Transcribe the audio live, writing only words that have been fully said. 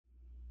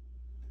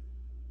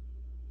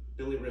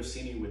Billy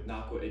Rossini with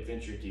Nocqua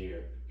Adventure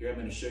Gear. Here I'm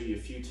going to show you a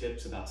few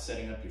tips about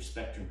setting up your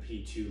Spectrum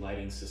P2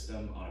 lighting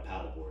system on a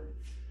paddleboard.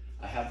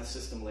 I have the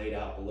system laid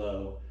out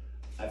below.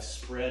 I've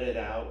spread it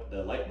out,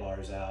 the light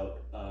bars out,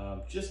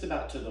 just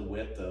about to the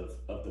width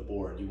of the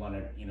board. You want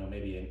to,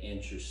 maybe an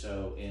inch or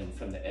so in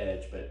from the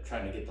edge, but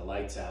trying to get the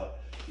lights out.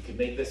 You can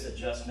make this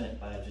adjustment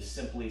by just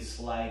simply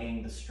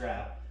sliding the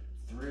strap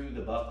through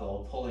the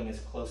buckle, pulling as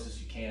close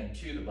as you can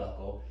to the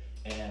buckle,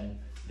 and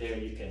there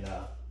you can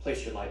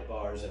place your light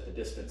bars at the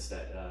distance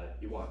that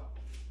you want.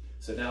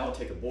 So now I'll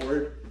take a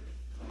board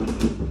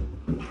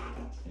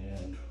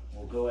and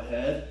we'll go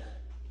ahead,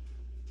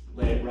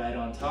 lay it right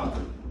on top.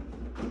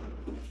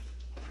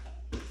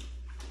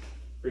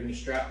 Bring your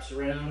straps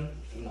around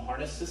from the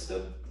harness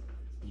system.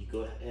 You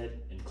go ahead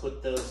and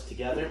clip those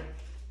together.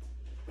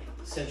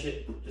 Cinch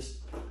it just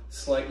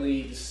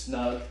slightly, just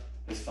snug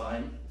is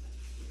fine.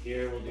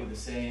 Here we'll do the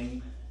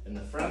same in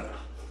the front.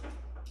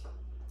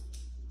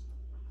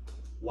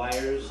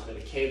 Wires or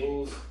the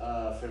cables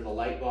for the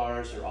light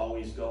bars are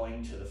always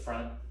going to the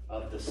front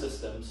of the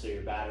system, so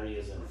your battery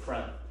is in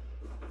front.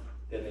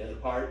 Then the other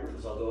part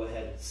is I'll go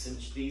ahead and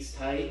cinch these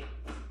tight.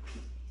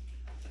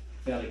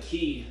 Now the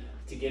key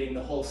to getting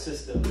the whole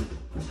system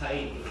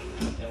tight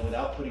and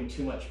without putting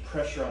too much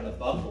pressure on the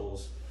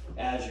buckles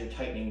as you're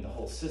tightening the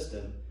whole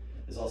system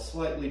is I'll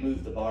slightly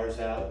move the bars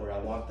out where I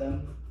want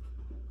them.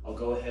 I'll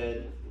go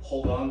ahead,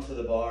 hold on to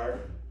the bar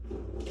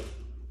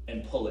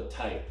and pull it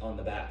tight on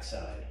the back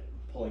side,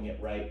 pulling it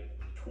right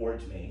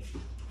towards me.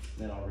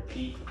 Then I'll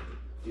repeat,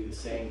 do the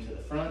same to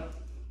the front.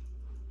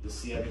 You'll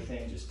see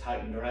everything just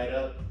tightened right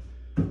up.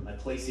 My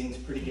placing's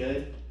pretty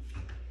good.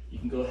 You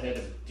can go ahead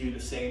and do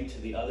the same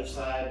to the other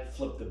side,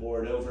 flip the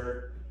board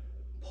over,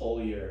 pull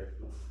your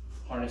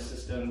harness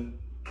system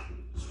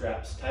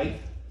straps tight.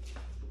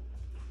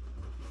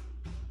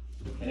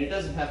 And it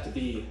doesn't have to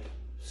be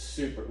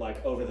super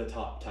over the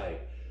top tight.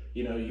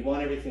 You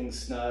want everything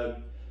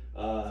snug.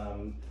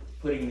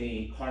 Putting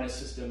the harness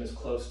system as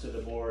close to the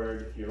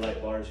board, your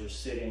light bars are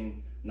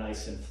sitting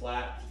nice and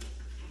flat.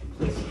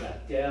 Place it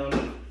back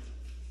down.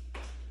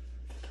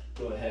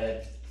 Go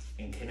ahead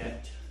and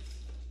connect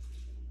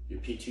your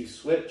P2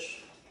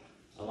 switch.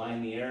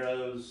 Align the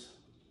arrows.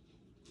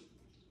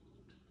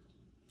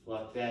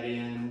 Lock that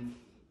in.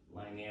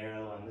 Line the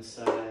arrow on this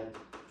side.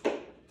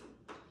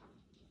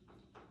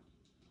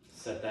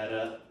 Set that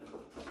up.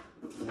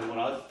 And then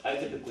what I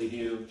typically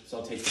do is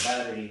I'll take the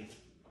battery,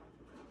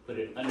 put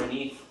it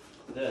underneath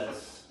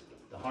this,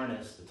 the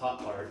harness, the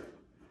top part,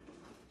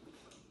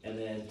 and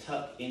then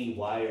tuck any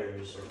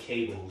wires or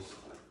cables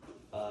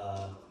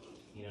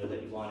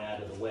that you want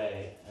out of the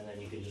way, and then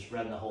you can just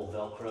run the whole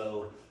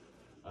Velcro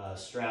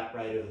strap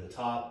right over the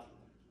top,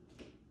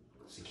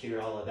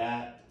 secure all of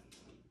that.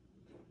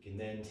 You can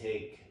then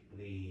take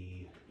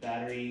the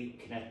battery,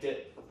 connect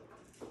it,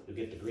 you'll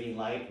get the green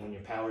light when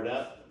you're powered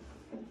up,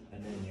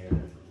 and then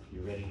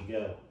you're ready to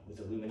go with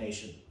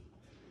illumination.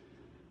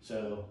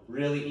 So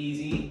really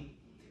easy.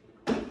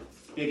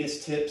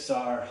 Biggest tips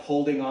are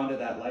holding onto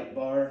that light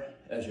bar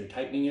as you're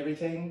tightening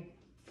everything.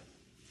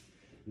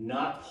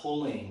 Not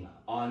pulling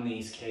on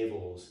these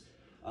cables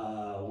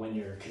when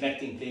you're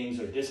connecting things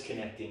or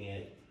disconnecting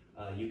it.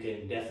 You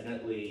can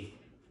definitely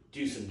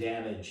do some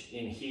damage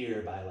in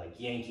here by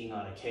yanking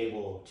on a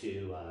cable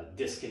to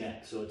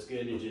disconnect. So it's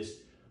good to just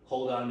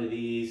hold on to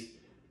these,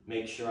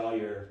 make sure all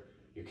your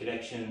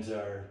connections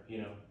are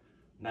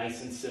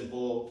nice and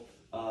simple.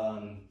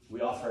 We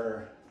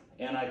offer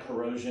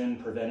anti-corrosion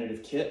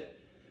preventative kit,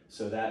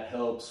 so that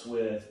helps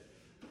with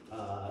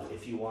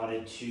if you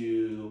wanted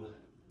to,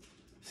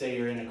 say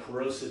you're in a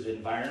corrosive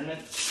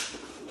environment,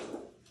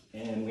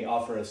 and we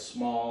offer a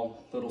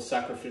small little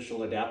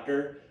sacrificial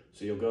adapter.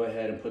 So you'll go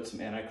ahead and put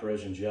some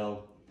anti-corrosion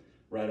gel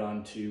right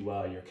onto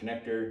your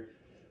connector,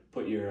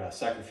 put your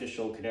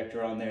sacrificial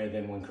connector on there,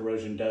 then when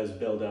corrosion does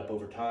build up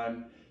over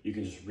time, you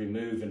can just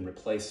remove and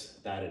replace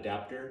that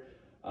adapter.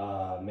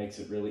 Makes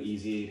it really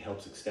easy, it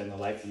helps extend the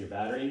life of your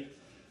battery.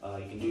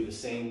 You can do the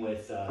same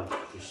with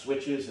your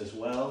switches as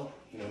well.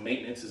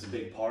 Maintenance is a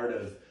big part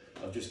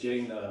of just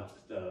getting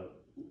the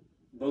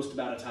most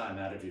amount of time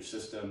out of your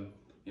system.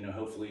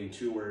 Hopefully in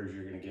tours,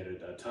 you're gonna get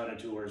a ton of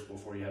tours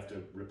before you have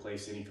to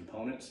replace any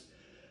components.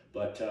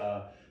 But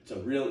it's a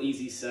real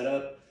easy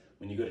setup.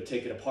 When you go to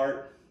take it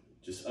apart,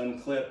 just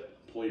unclip,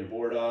 pull your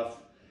board off.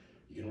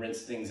 You can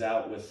rinse things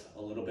out with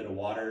a little bit of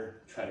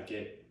water, try to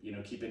get,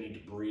 keep any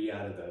debris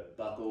out of the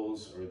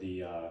buckles or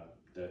the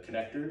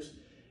connectors.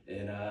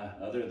 And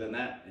other than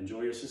that,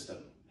 enjoy your system.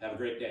 Have a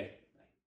great day.